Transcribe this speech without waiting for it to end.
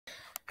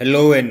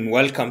Hello and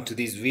welcome to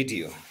this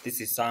video.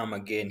 This is Sam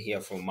again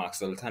here from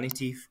Max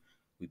Alternative.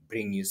 We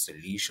bring you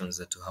solutions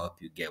that will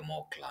help you get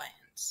more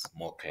clients.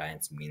 More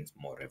clients means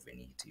more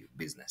revenue to your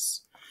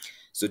business.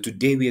 So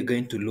today we are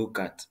going to look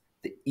at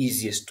the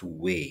easiest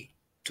way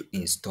to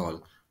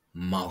install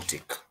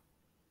Mautic.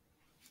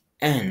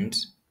 And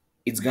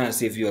it's gonna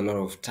save you a lot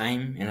of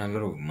time and a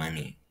lot of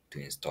money to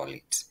install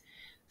it.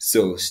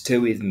 So stay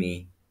with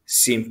me,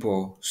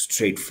 simple,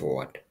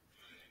 straightforward.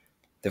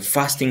 The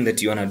first thing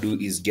that you want to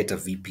do is get a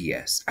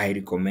VPS. I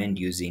recommend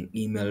using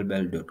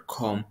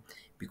emailbell.com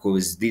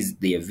because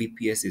their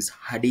VPS is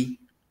hardy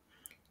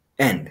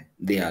and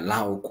they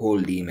allow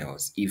cold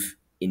emails if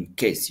in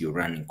case you're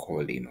running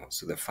cold emails.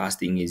 So the first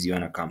thing is you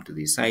want to come to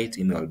the site,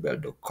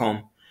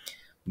 emailbell.com,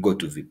 go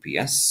to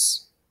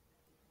VPS.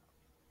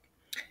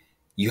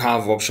 You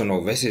have option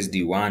of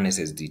SSD1,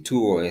 SSD2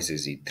 or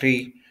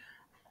SSD3.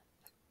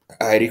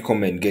 I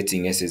recommend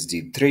getting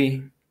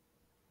SSD3,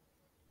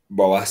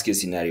 but worst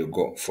case scenario,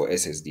 go for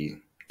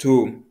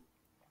SSD2.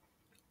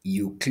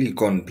 You click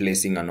on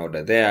placing an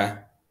order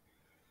there.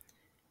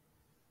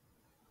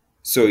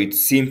 So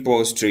it's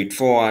simple,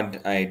 straightforward.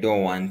 I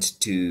don't want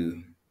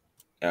to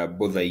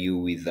bother you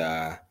with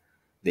the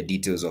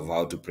details of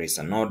how to place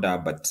an order,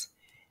 but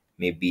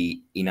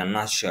maybe in a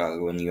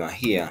nutshell, when you are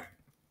here,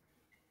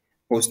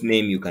 host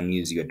name, you can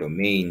use your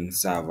domain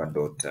server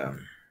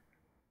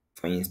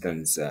for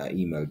instance,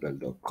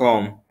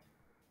 emailbell.com.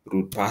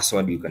 Root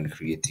password, you can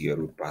create your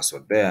root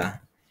password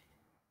there.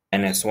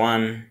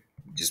 NS1,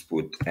 just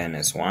put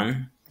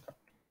NS1.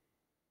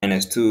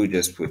 NS2,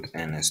 just put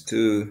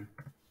NS2.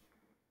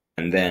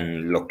 And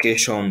then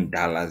location,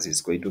 Dallas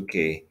is quite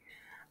okay.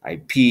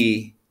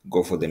 IP,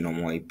 go for the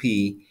normal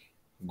IP.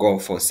 Go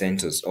for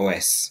CentOS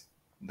OS,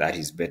 that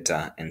is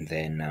better. And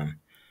then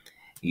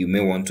you may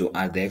want to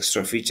add the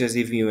extra features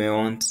if you may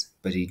want,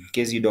 but in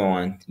case you don't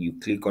want, you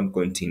click on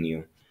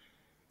continue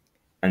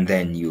and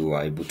then you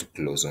are able to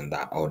close on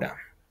that order.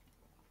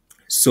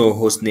 So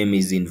hostname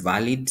is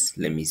invalid.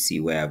 Let me see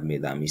where I've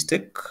made that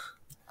mistake.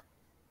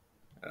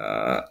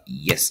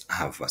 Yes, I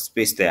have a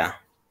space there.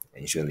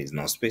 Ensure there's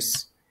no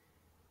space.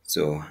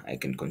 So I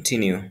can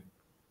continue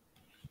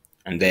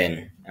and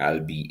then I'll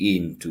be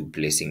into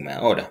placing my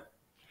order.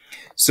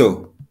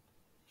 So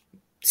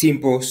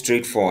simple,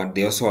 straightforward.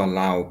 They also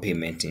allow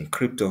payment in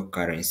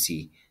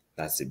cryptocurrency.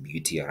 That's the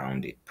beauty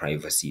around it.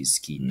 Privacy is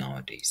key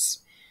nowadays.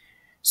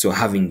 So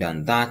having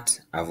done that,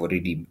 I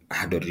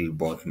had already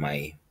bought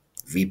my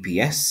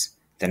VPS.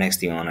 The next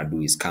thing I want to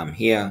do is come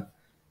here,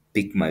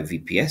 pick my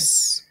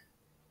VPS.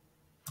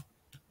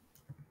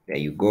 There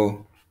you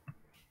go.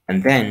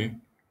 And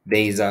then there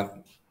is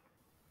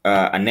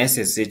an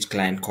SSH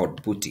client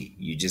called Putty.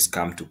 You just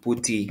come to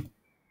Putty,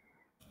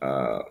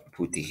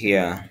 Putty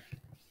here,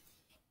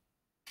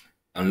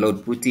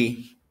 download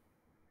Putty.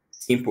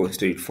 Simple,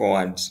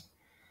 straightforward.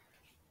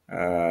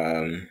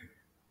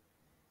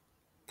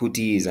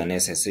 Putty is an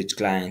SSH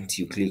client.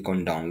 You click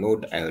on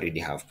download. I already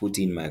have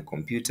Putty in my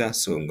computer,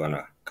 so I'm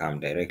gonna come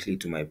directly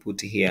to my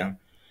Putty here.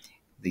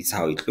 This is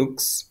how it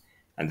looks.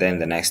 And then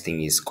the next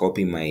thing is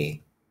copy my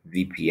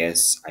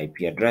VPS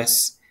IP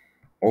address,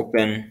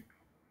 open.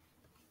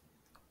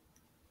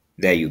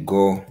 There you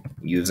go.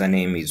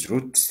 Username is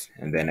root,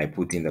 and then I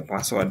put in the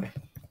password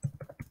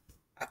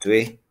that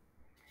way.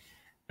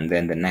 And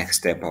then the next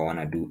step I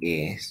wanna do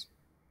is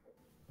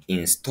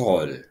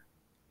install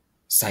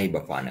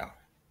CyberPanel.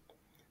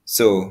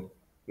 So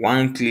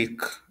one click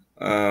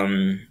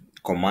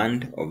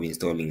command of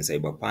installing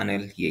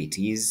CyberPanel. Here it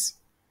is.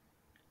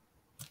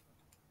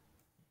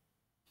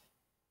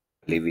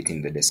 Leave it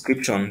in the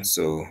description.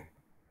 So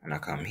when I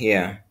come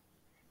here,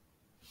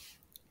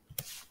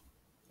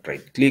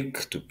 right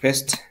click to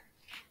paste,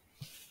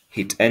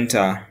 hit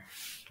enter.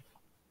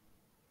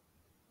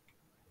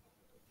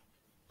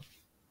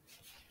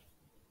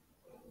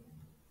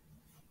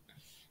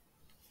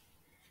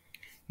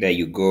 There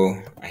you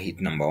go. I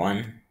hit number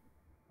 1.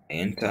 I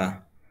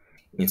enter.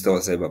 Install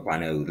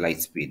CyberPanel with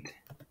Lightspeed.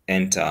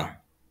 Enter.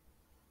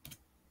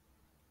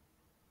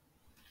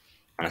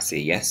 I say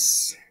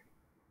yes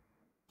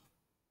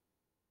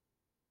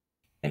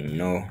and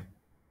no.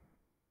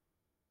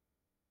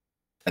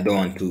 I don't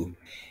want to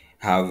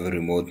have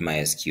remote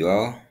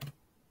MySQL.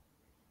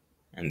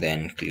 And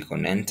then click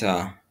on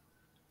enter.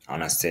 I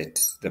want to set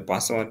the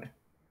password.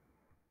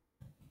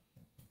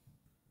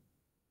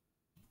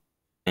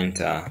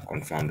 Enter,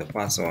 confirm the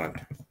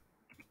password.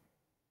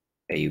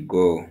 There you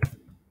go.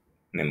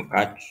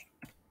 Memcache,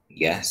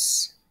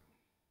 yes.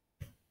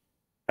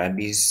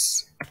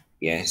 Redis,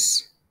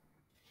 yes.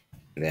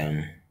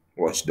 Then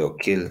watchdog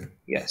kill,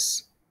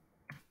 yes.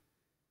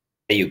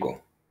 There you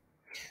go.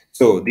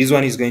 So this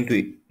one is going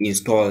to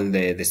install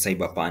the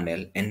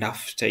CyberPanel, and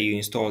after you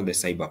install the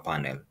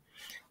CyberPanel,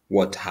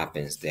 what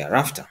happens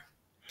thereafter?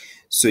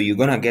 So you're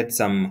gonna get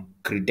some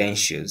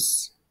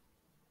credentials.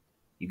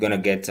 You're gonna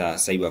get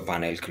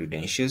CyberPanel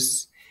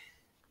credentials,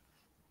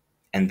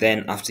 and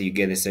then after you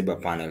get the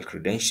CyberPanel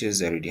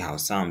credentials, I already have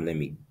some. Let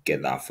me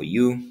get that for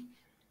you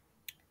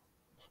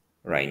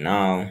right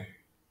now.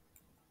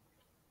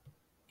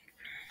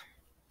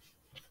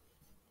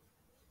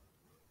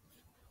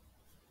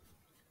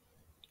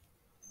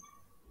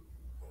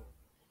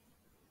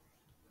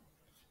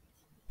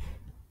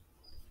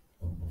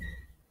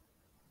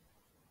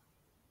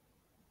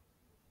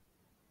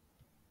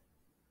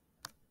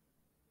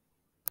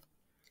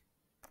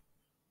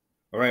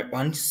 All right,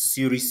 once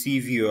you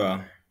receive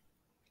your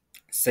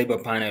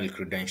cyber panel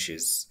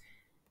credentials,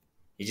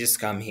 you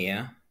just come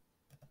here,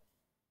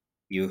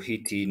 you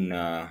hit in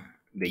the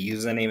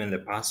username and the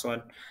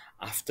password.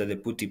 After the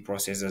putty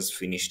process has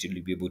finished,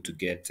 you'll be able to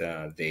get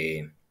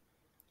the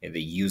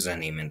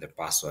username and the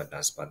password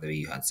as per the way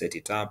you had set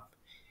it up.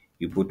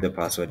 You put the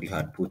password you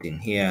had put in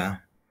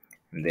here,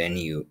 and then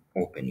you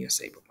open your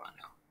cyber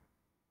panel.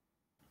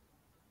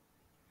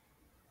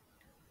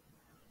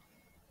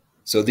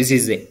 So this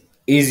is the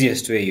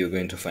easiest way you're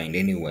going to find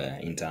anywhere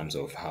in terms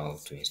of how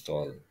to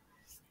install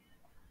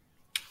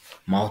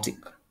Mautic.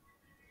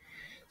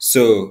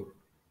 So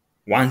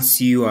once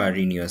you are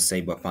in your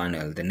cyber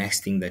panel, the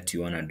next thing that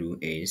you want to do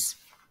is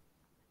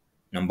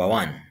number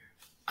one,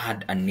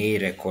 add an A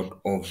record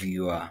of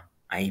your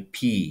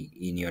IP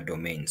in your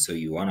domain. So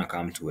you want to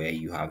come to where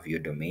you have your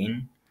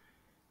domain.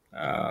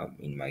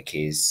 In my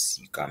case,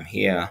 you come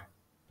here.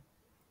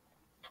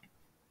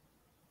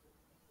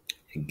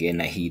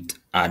 Again, I hit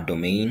add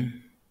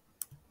domain,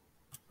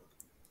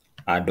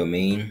 add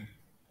domain.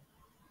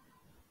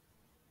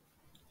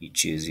 You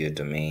choose your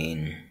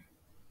domain,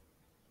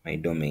 my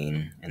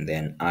domain, and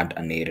then add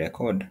an A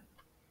record.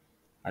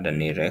 Add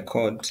an A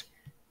record,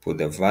 put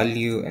the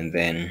value, and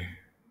then,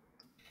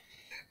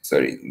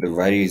 sorry, the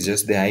value is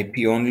just the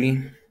IP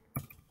only.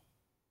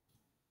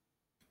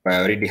 But I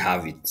already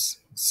have it.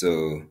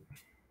 So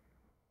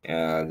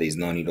there's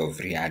no need of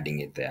re-adding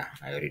it there.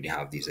 I already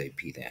have this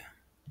IP there.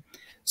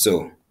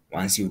 So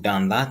once you've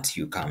done that,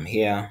 you come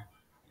here.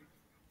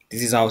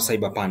 This is how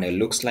CyberPanel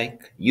looks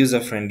like.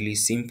 User-friendly,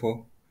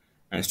 simple,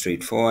 and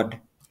straightforward.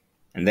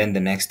 And then the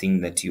next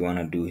thing that you want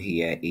to do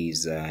here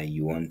is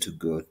you want to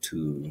go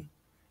to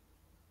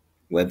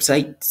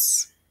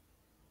websites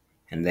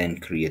and then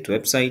create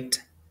website.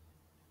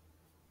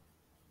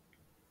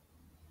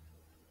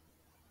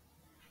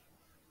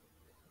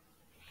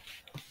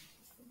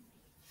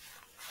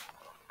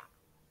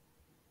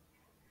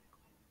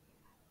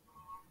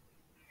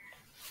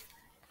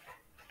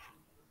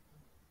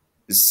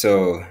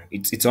 So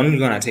it's only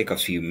gonna take a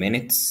few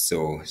minutes,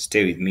 so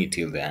stay with me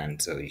till the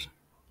end. So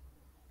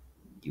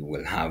you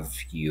will have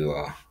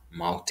your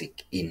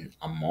Mautic in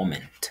a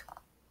moment.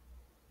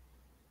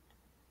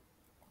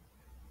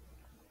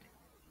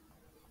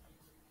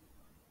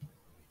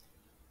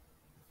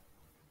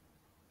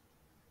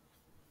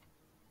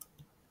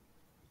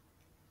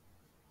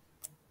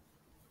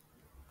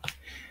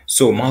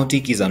 So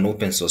Mautic is an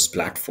open source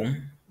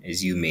platform,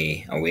 as you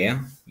may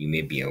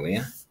be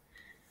aware.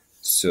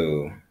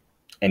 So,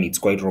 and it's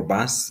quite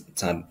robust.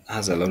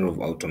 Has a lot of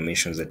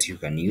automations that you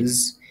can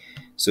use.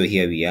 So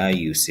here we are,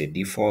 you say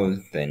default,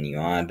 then you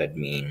add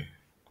admin,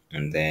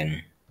 and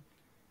then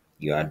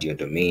you add your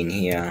domain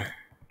here.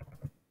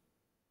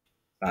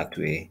 That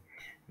way,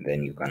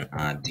 then you can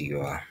add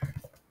your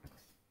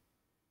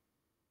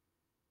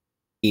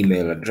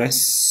email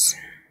address.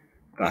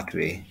 That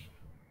way,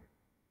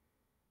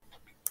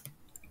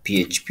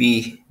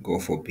 PHP, go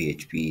for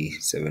PHP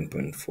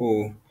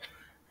 7.4,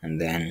 and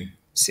then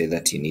say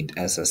that you need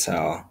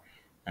SSL,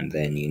 and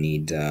then you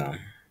need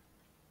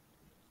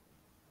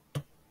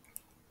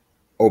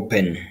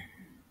open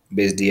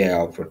base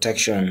DIR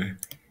protection.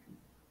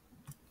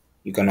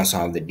 You can also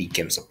have the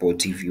DKIM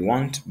support if you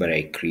want, but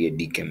I create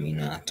DKIM in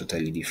a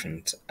totally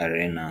different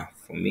arena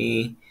for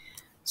me.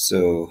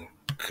 So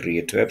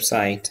create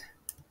website.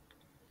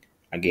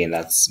 Again,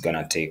 that's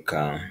gonna take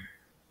a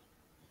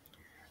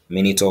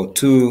minute or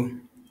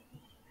two,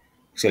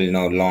 actually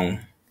not long.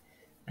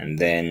 And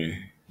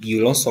then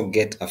you'll also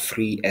get a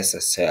free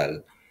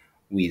SSL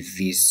with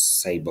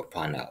this cyber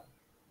panel.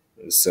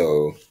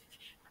 So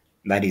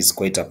that is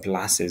quite a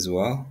plus as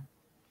well.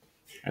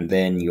 And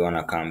then you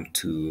wanna come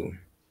to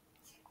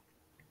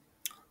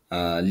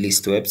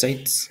list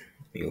websites.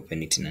 You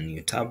open it in a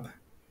new tab.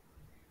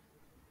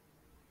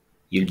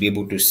 You'll be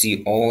able to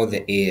see all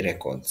the A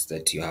records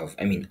that you have,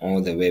 I mean,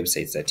 all the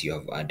websites that you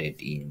have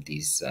added in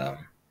this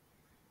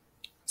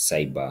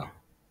cyber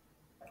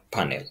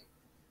panel.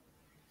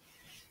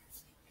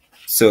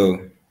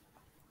 So,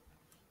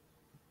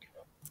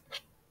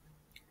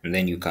 and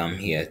then you come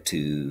here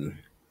to,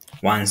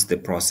 once the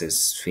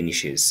process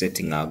finishes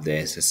setting up the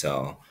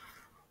SSL,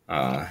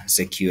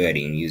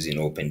 securing using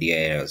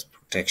OpenDIR as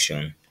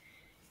protection,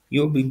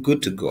 you'll be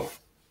good to go.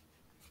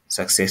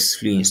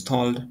 Successfully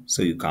installed.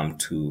 So you come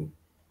to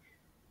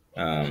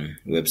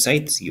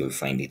websites, you'll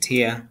find it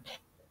here,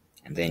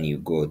 and then you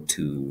go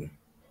to,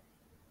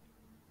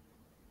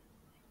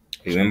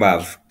 remember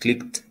I've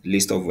clicked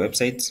list of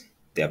websites,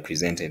 they are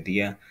presented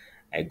here.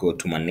 I go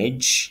to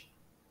manage,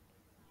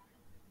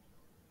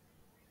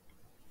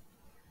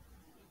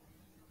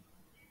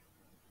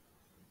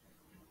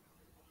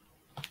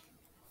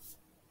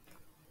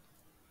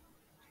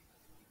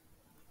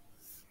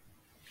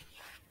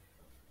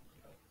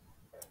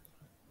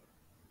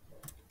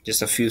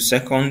 just a few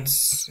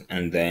seconds,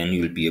 and then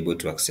you'll be able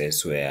to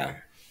access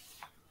where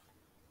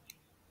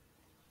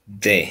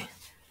there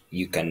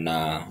you can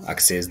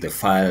access the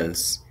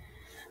files,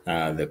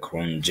 the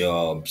cron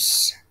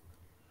jobs,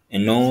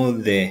 and all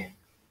the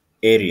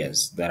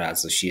areas that are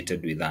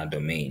associated with our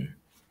domain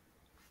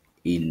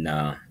in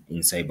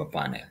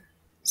CyberPanel.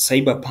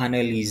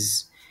 CyberPanel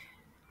is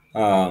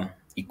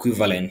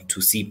equivalent to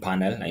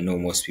cPanel. I know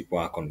most people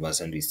are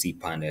conversant with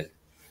cPanel.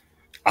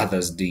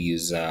 Others do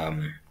use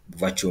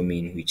virtual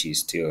mean, which is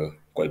still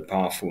quite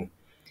powerful.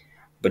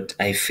 But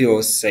I feel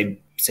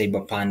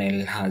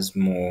CyberPanel has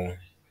more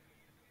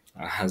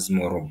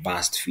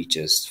robust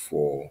features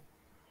for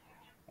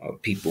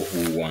people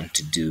who want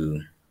to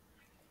do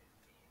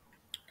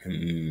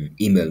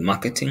email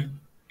marketing.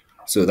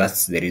 So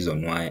that's the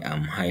reason why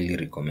I'm highly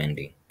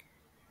recommending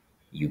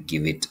you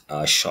give it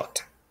a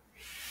shot.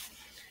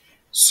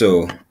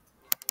 So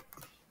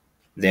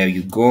there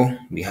you go.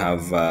 We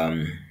have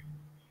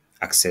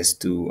access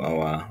to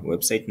our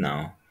website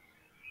now.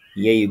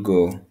 Here you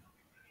go.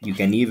 You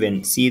can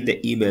even see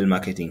the email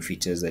marketing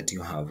features that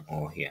you have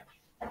all here.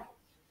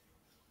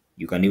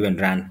 You can even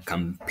run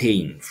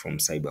campaign from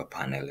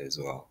CyberPanel as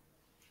well.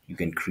 You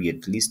can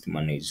create list,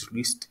 manage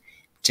list,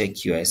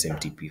 check your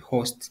SMTP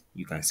host.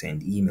 You can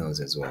send emails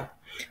as well.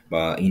 But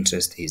our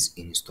interest is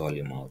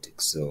installing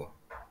Mautic. So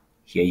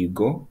here you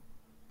go.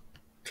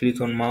 Click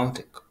on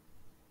Mautic.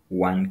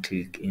 One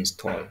click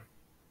install.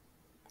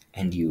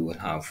 And you will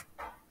have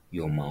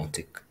your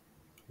Mautic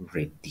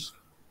ready.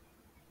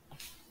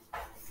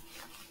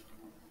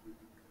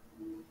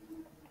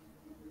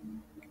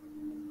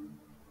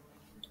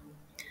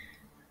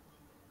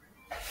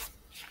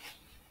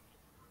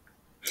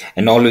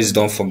 And always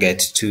don't forget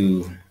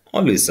to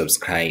always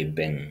subscribe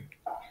and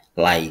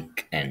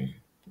like and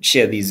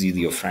share this with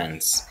your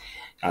friends.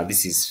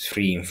 This is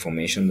free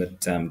information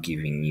that I'm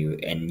giving you,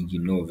 and you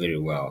know very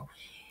well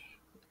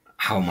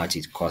how much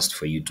it costs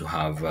for you to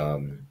have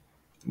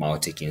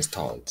Mautic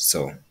installed.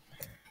 So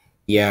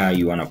yeah,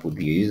 you wanna put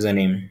your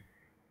username.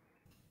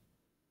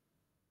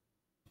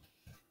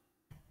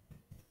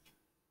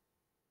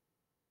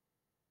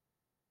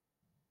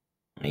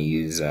 I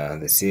use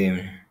the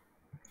same.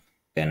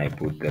 Then I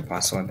put the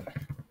password,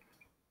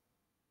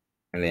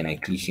 and then I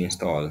click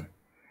install.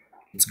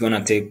 It's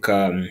gonna take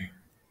a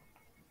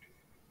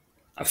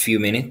few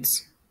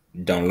minutes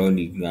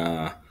downloading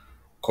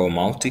Call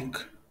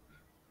Mautic.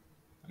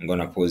 I'm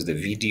gonna pause the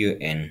video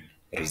and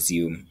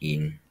resume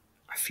in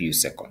a few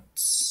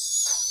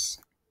seconds.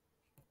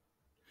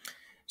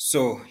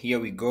 So here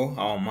we go.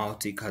 Our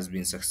Mautic has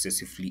been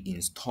successfully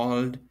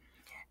installed.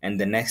 And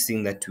the next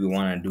thing that we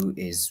want to do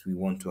is we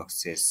want to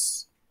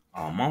access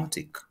our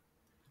Mautic.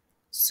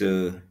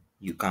 So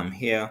you come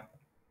here,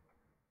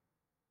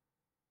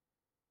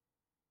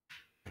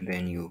 and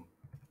then you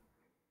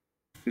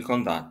click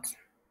on that.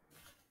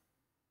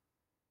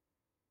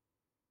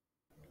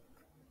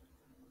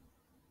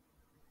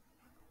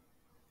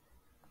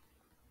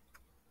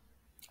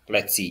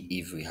 Let's see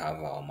if we have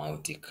our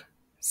Mautic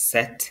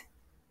set,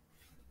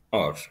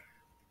 or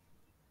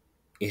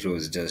it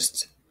was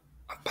just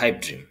a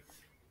pipe dream.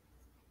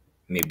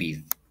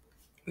 Maybe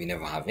we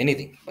never have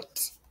anything,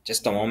 but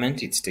just a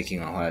moment, it's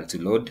taking a while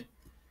to load.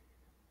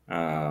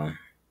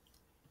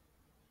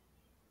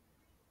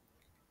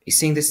 It's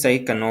saying the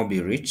site cannot be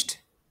reached.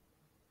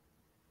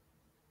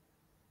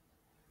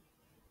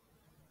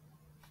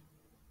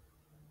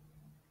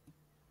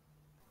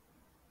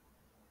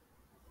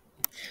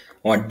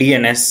 Our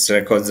DNS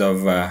records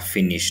have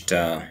finished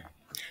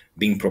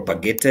being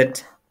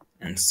propagated,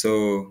 and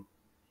so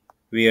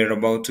we are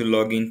about to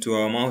log into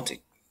our Mautic.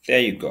 There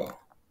you go.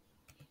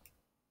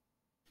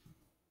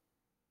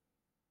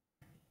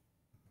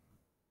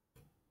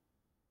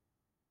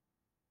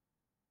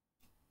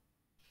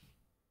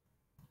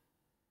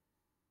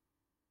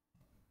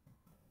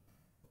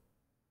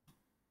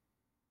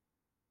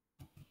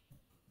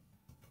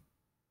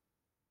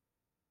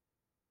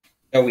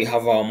 Here we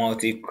have our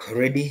Mautic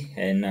ready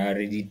and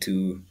ready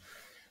to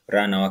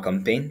run our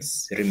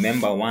campaigns.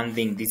 Remember one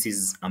thing, this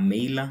is a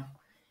mailer.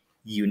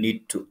 You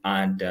need to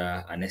add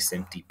an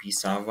SMTP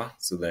server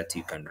so that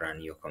you can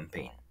run your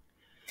campaign.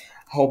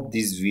 Hope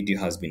this video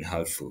has been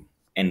helpful,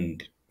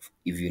 and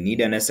if you need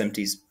an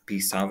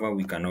SMTP server,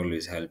 we can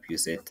always help you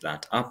set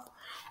that up,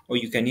 or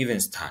you can even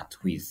start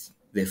with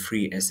the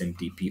free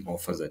SMTP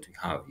offers that we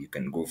have. You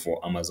can go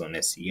for Amazon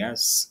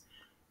SES,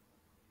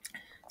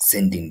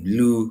 Sending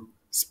Blue,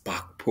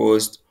 Spark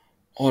Post.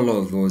 All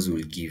of those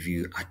will give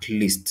you at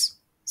least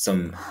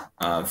some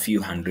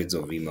few hundreds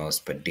of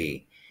emails per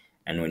day.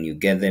 And when you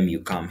get them, you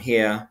come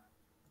here,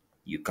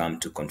 you come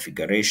to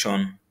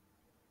configuration,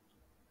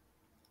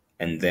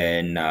 and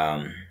then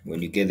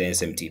when you get the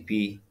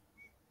SMTP,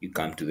 you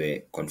come to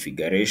the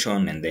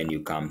configuration, and then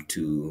you come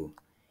to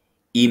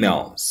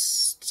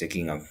emails,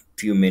 taking a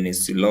few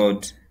minutes to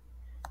load.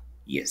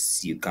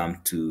 Yes, you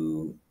come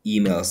to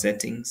email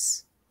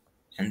settings,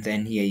 and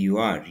then here you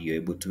are. You're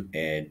able to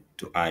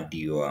add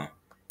your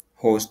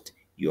host,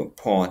 your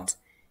port,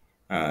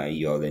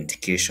 your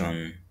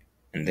authentication,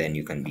 and then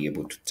you can be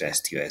able to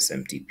test your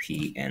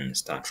SMTP and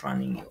start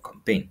running your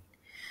campaign.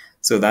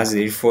 So that's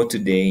it for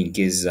today. In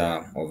case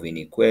of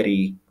any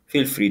query,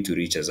 feel free to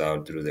reach us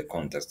out through the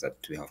contacts that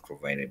we have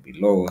provided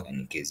below.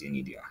 And in case you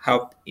need your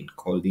help in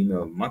cold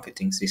email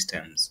marketing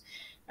systems,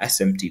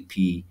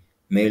 SMTP,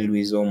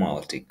 Mailwiz, or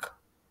Mautic,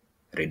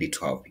 ready to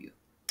help you.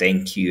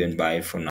 Thank you and bye for now.